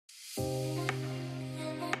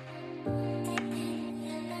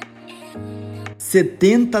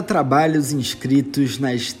70 trabalhos inscritos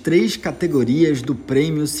nas 3 categorias do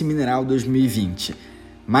Prêmio Simineral 2020.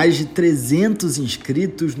 Mais de 300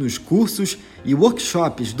 inscritos nos cursos e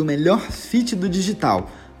workshops do Melhor Fit do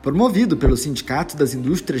Digital, promovido pelo Sindicato das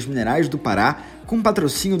Indústrias Minerais do Pará, com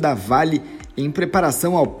patrocínio da Vale, em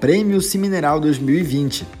preparação ao Prêmio Simineral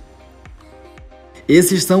 2020.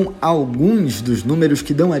 Esses são alguns dos números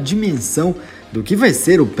que dão a dimensão do que vai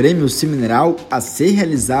ser o Prêmio Simineral a ser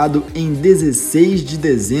realizado em 16 de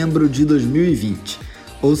dezembro de 2020,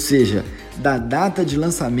 ou seja, da data de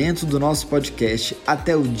lançamento do nosso podcast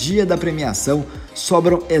até o dia da premiação,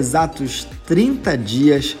 sobram exatos 30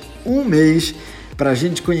 dias, um mês, para a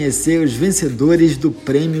gente conhecer os vencedores do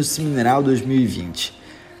Prêmio Simineral 2020.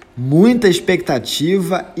 Muita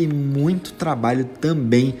expectativa e muito trabalho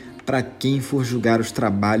também para quem for julgar os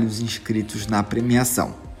trabalhos inscritos na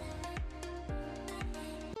premiação.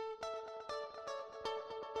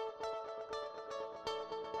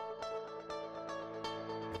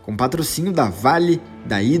 Com patrocínio da Vale,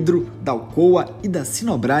 da Hidro, da Alcoa e da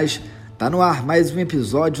Sinobras, está no ar mais um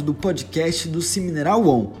episódio do podcast do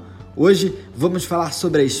SimineralON. Hoje vamos falar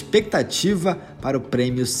sobre a expectativa para o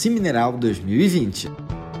Prêmio Simineral 2020.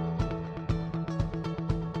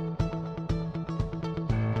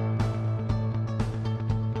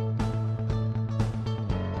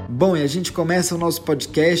 Bom, e a gente começa o nosso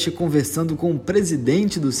podcast conversando com o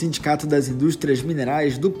presidente do Sindicato das Indústrias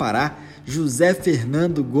Minerais do Pará, José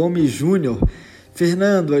Fernando Gomes Junior.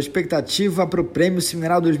 Fernando, a expectativa para o Prêmio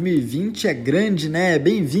Simineral 2020 é grande, né?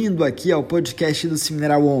 Bem-vindo aqui ao podcast do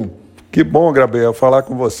SimineralON. Que bom, Gabriel, falar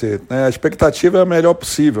com você. A expectativa é a melhor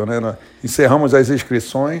possível, né? Nós encerramos as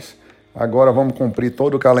inscrições, agora vamos cumprir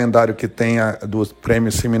todo o calendário que tem do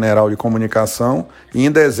Prêmio Simineral de Comunicação e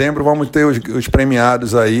em dezembro vamos ter os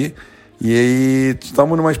premiados aí e aí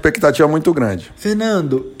estamos numa expectativa muito grande.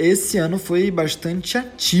 Fernando, esse ano foi bastante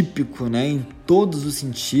atípico, né? Em todos os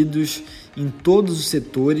sentidos, em todos os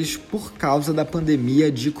setores, por causa da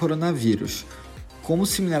pandemia de coronavírus. Como o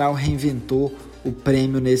Simineral reinventou o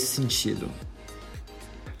prêmio nesse sentido?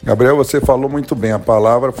 Gabriel, você falou muito bem, a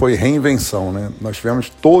palavra foi reinvenção, né? Nós tivemos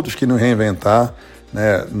todos que nos reinventar,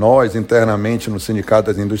 né? Nós internamente no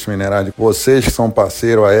Sindicato das Indústrias Minerais, vocês que são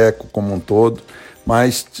parceiros, a ECO como um todo,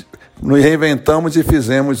 mas nos reinventamos e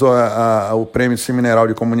fizemos o Prêmio Simineral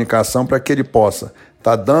de Comunicação para que ele possa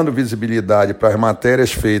estar dando visibilidade para as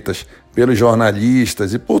matérias feitas pelos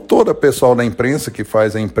jornalistas e por todo o pessoal da imprensa que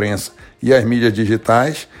faz a imprensa e as mídias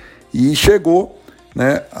digitais, e chegou,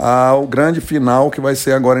 né, ao grande final que vai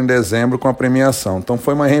ser agora em dezembro com a premiação. Então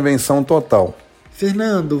foi uma reinvenção total.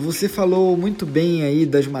 Fernando, você falou muito bem aí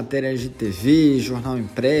das matérias de TV, jornal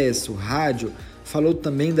impresso, rádio, falou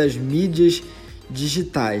também das mídias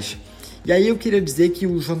digitais. E aí eu queria dizer que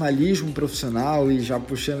o jornalismo profissional, e já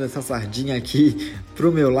puxando essa sardinha aqui para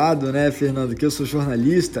o meu lado, né, Fernando, que eu sou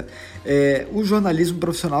jornalista, o jornalismo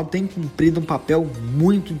profissional tem cumprido um papel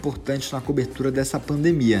muito importante na cobertura dessa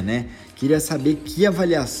pandemia, né? Queria saber que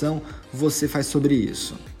avaliação você faz sobre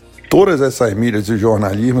isso. Todas essas mídias de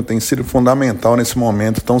jornalismo têm sido fundamental nesse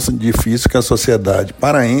momento tão difícil que a sociedade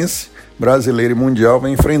paraense, brasileira e mundial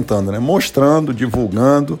vem enfrentando, né? Mostrando,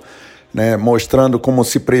 divulgando, né, mostrando como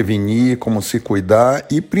se prevenir, como se cuidar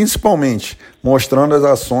e, principalmente, mostrando as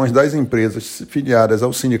ações das empresas filiadas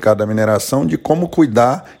ao Sindicato da Mineração de como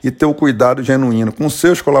cuidar e ter o cuidado genuíno com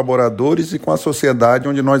seus colaboradores e com a sociedade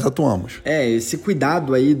onde nós atuamos. Esse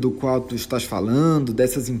cuidado aí do qual tu estás falando,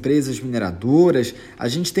 dessas empresas mineradoras, a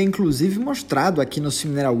gente tem inclusive mostrado aqui no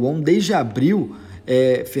SimineralON desde abril,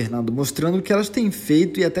 Fernando, mostrando o que elas têm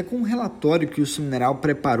feito e até com um relatório que o Simineral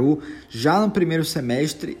preparou já no primeiro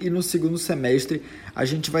semestre e no segundo semestre a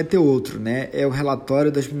gente vai ter outro, né? É o relatório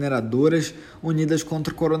das mineradoras unidas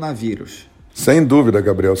contra o coronavírus. Sem dúvida,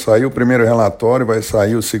 Gabriel. Saiu o primeiro relatório, vai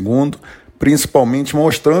sair o segundo, principalmente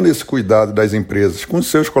mostrando esse cuidado das empresas com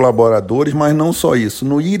seus colaboradores, mas não só isso,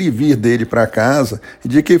 no ir e vir dele para casa,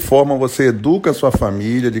 de que forma você educa a sua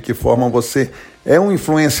família, de que forma você é um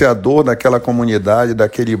influenciador daquela comunidade,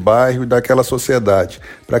 daquele bairro e daquela sociedade,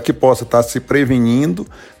 para que possa estar se prevenindo,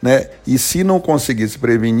 né? E se não conseguir se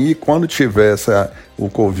prevenir, quando tiver o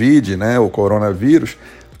Covid, né, o coronavírus,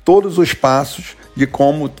 todos os passos de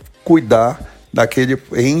como cuidar daquele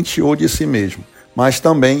ente ou de si mesmo. Mas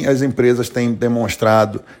também as empresas têm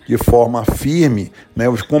demonstrado de forma firme, né,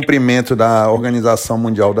 os cumprimentos da Organização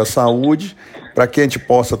Mundial da Saúde, para que a gente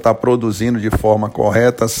possa estar produzindo de forma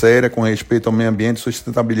correta, séria, com respeito ao meio ambiente e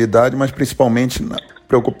sustentabilidade, mas principalmente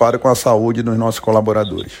preocupado com a saúde dos nossos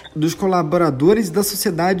colaboradores. Dos colaboradores e da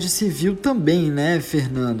sociedade civil também, né,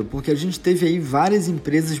 Fernando? Porque a gente teve aí várias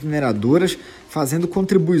empresas mineradoras fazendo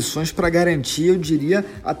contribuições para garantir, eu diria,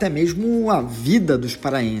 até mesmo a vida dos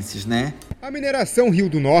paraenses, né? A Mineração Rio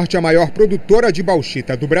do Norte, a maior produtora de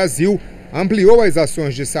bauxita do Brasil, ampliou as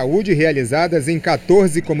ações de saúde realizadas em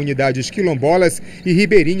 14 comunidades quilombolas e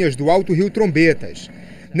ribeirinhas do Alto Rio Trombetas.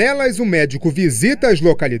 Nelas, o médico visita as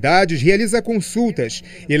localidades, realiza consultas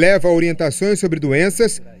e leva orientações sobre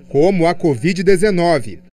doenças como a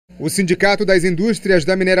Covid-19. O Sindicato das Indústrias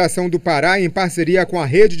da Mineração do Pará, em parceria com a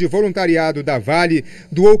Rede de Voluntariado da Vale,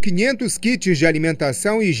 doou 500 kits de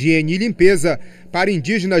alimentação, higiene e limpeza para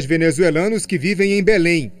indígenas venezuelanos que vivem em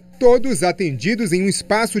Belém. Todos atendidos em um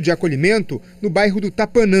espaço de acolhimento no bairro do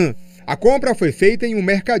Tapanã. A compra foi feita em um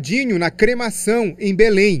mercadinho na Cremação, em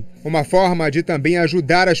Belém. Uma forma de também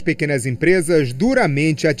ajudar as pequenas empresas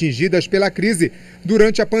duramente atingidas pela crise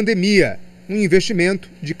durante a pandemia. Um investimento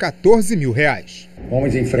de R$14 mil.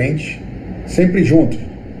 Vamos em frente, sempre juntos,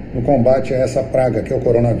 no combate a essa praga que é o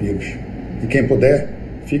coronavírus. E quem puder,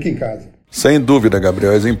 fique em casa. Sem dúvida,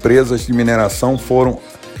 Gabriel, as empresas de mineração foram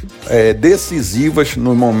decisivas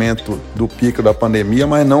no momento do pico da pandemia,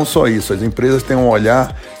 mas não só isso. As empresas têm um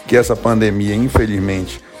olhar que essa pandemia,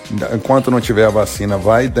 infelizmente, enquanto não tiver a vacina,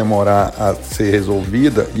 vai demorar a ser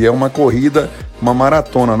resolvida, e é uma corrida, uma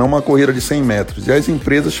maratona, não uma corrida de 100 metros. E as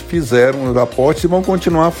empresas fizeram os aportes e vão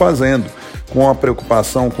continuar fazendo, com a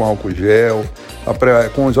preocupação com álcool gel,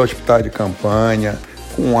 com os hospitais de campanha,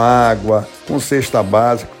 com água, com cesta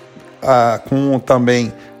básica, com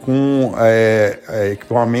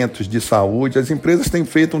equipamentos de saúde. As empresas têm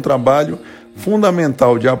feito um trabalho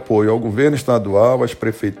fundamental de apoio ao governo estadual, às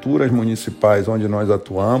prefeituras municipais onde nós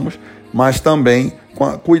atuamos, mas também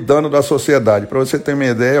cuidando da sociedade. Para você ter uma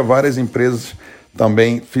ideia, várias empresas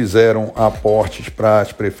também fizeram aportes para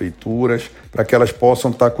as prefeituras, para que elas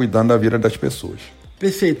possam estar cuidando da vida das pessoas.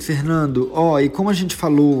 Perfeito, Fernando. E como a gente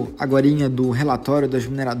falou agorinha do relatório das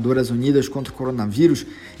mineradoras unidas contra o coronavírus,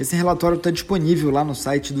 esse relatório está disponível lá no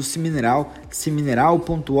site do Simineral,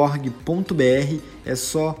 simineral.org.br. É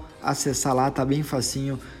só acessar lá, tá bem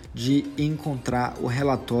facinho de encontrar o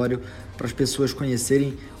relatório para as pessoas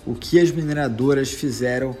conhecerem o que as mineradoras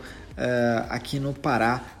fizeram aqui no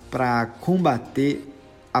Pará para combater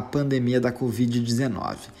a pandemia da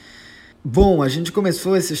Covid-19. Bom, a gente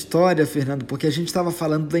começou essa história, Fernando, porque a gente estava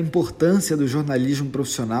falando da importância do jornalismo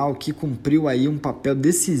profissional, que cumpriu aí um papel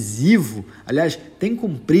decisivo, aliás, tem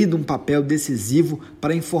cumprido um papel decisivo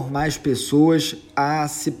para informar as pessoas a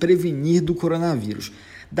se prevenir do coronavírus.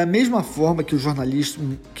 Da mesma forma que os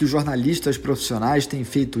jornalistas profissionais têm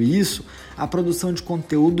feito isso, a produção de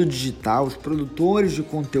conteúdo digital, os produtores de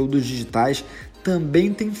conteúdos digitais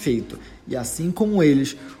também têm feito. E assim como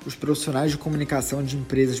eles, os profissionais de comunicação de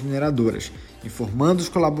empresas mineradoras, informando os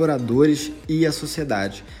colaboradores e a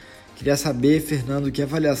sociedade. Queria saber, Fernando, que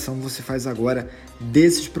avaliação você faz agora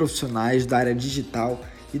desses profissionais da área digital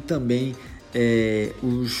e também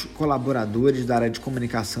os colaboradores da área de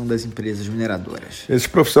comunicação das empresas mineradoras. Esses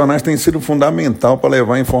profissionais têm sido fundamental para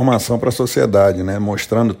levar informação para a sociedade, né?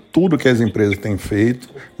 Mostrando tudo que as empresas têm feito,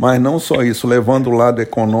 mas não só isso, levando o lado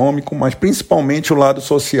econômico, mas principalmente o lado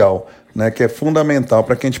social, né, que é fundamental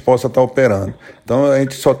para que a gente possa estar operando. Então a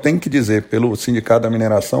gente só tem que dizer, pelo Sindicato da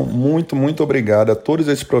Mineração, muito, muito obrigado a todos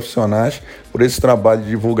esses profissionais por esse trabalho de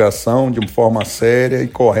divulgação de forma séria e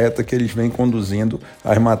correta que eles vêm conduzindo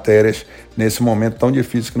as matérias nesse momento tão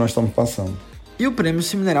difícil que nós estamos passando. E o Prêmio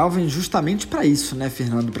Simineral vem justamente para isso, né,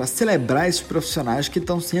 Fernando? Para celebrar esses profissionais que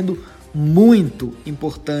estão sendo muito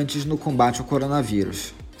importantes no combate ao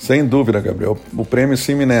coronavírus. Sem dúvida, Gabriel. O Prêmio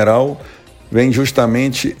Simineral vem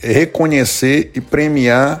justamente reconhecer e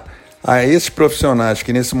premiar a esses profissionais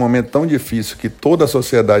que nesse momento tão difícil que toda a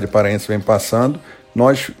sociedade paraense vem passando,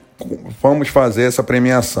 nós vamos fazer essa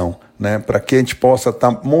premiação, né, para que a gente possa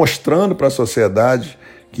estar mostrando para a sociedade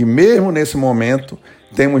que mesmo nesse momento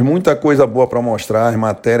temos muita coisa boa para mostrar, as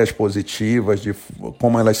matérias positivas, de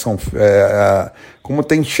como elas são, como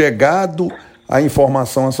tem chegado a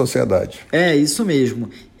informação à sociedade. É, isso mesmo.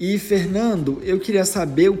 E, Fernando, eu queria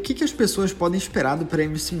saber o que as pessoas podem esperar do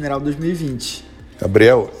Prêmio Simineral 2020.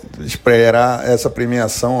 Gabriel, esperar essa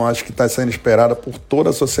premiação, acho que está sendo esperada por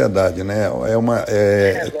toda a sociedade, né?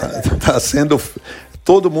 Tá sendo...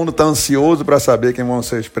 Todo mundo está ansioso para saber quem vão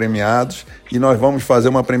ser os premiados e nós vamos fazer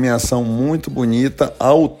uma premiação muito bonita à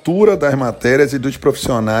altura das matérias e dos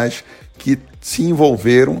profissionais que se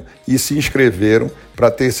envolveram e se inscreveram para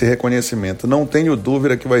ter esse reconhecimento. Não tenho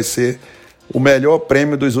dúvida que vai ser o melhor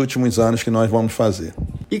prêmio dos últimos anos que nós vamos fazer.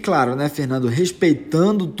 E claro, né, Fernando,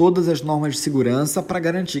 respeitando todas as normas de segurança para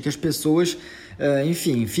garantir que as pessoas,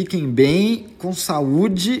 fiquem bem, com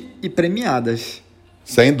saúde e premiadas.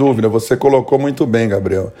 Sem dúvida, você colocou muito bem,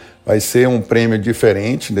 Gabriel. Vai ser um prêmio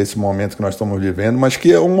diferente desse momento que nós estamos vivendo, mas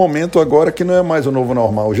que é um momento agora que não é mais o novo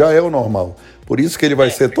normal, já é o normal. Por isso que ele vai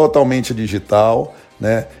ser totalmente digital,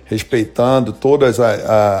 né, respeitando todas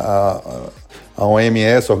a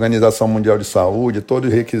OMS, a Organização Mundial de Saúde, todos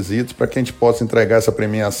os requisitos para que a gente possa entregar essa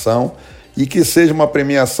premiação e que seja uma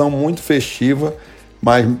premiação muito festiva,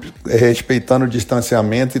 mas respeitando o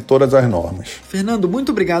distanciamento e todas as normas. Fernando,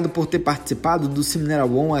 muito obrigado por ter participado do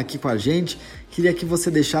SimineralON aqui com a gente. Queria que você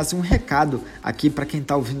deixasse um recado aqui para quem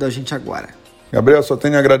está ouvindo a gente agora. Gabriel, só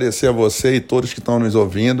tenho a agradecer a você e todos que estão nos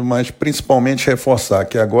ouvindo, mas principalmente reforçar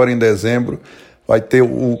que agora em dezembro vai ter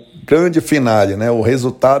o grande finale, né? O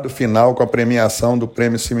resultado final com a premiação do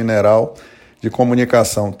Prêmio Simineral de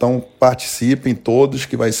Comunicação. Então participem todos,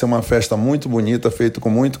 que vai ser uma festa muito bonita, feita com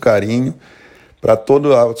muito carinho, para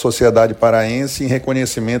toda a sociedade paraense, em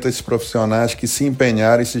reconhecimento a esses profissionais que se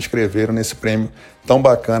empenharam e se inscreveram nesse prêmio tão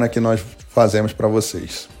bacana que nós fazemos para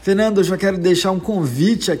vocês. Fernando, eu já quero deixar um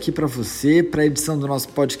convite aqui para você, para a edição do nosso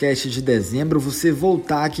podcast de dezembro, você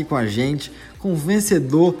voltar aqui com a gente, com o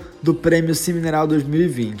vencedor do Prêmio Simineral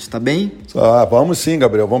 2020, tá bem? Vamos sim,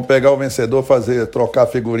 Gabriel, vamos pegar o vencedor, trocar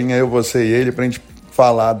figurinha, eu, você e ele, para a gente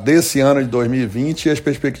falar desse ano de 2020 e as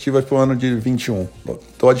perspectivas para o ano de 2021.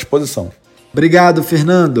 Estou à disposição. Obrigado,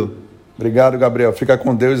 Fernando. Obrigado, Gabriel. Fica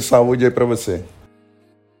com Deus e saúde aí para você.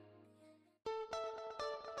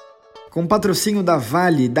 Com patrocínio da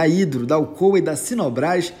Vale, da Hidro, da Alcoa e da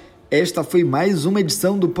Sinobras, esta foi mais uma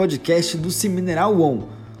edição do podcast do SimineralON.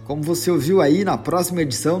 Como você ouviu aí, na próxima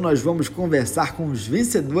edição nós vamos conversar com os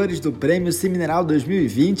vencedores do Prêmio Simineral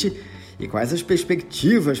 2020 e quais as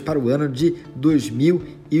perspectivas para o ano de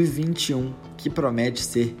 2021, que promete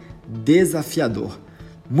ser desafiador.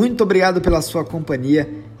 Muito obrigado pela sua companhia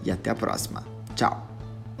e até a próxima. Tchau!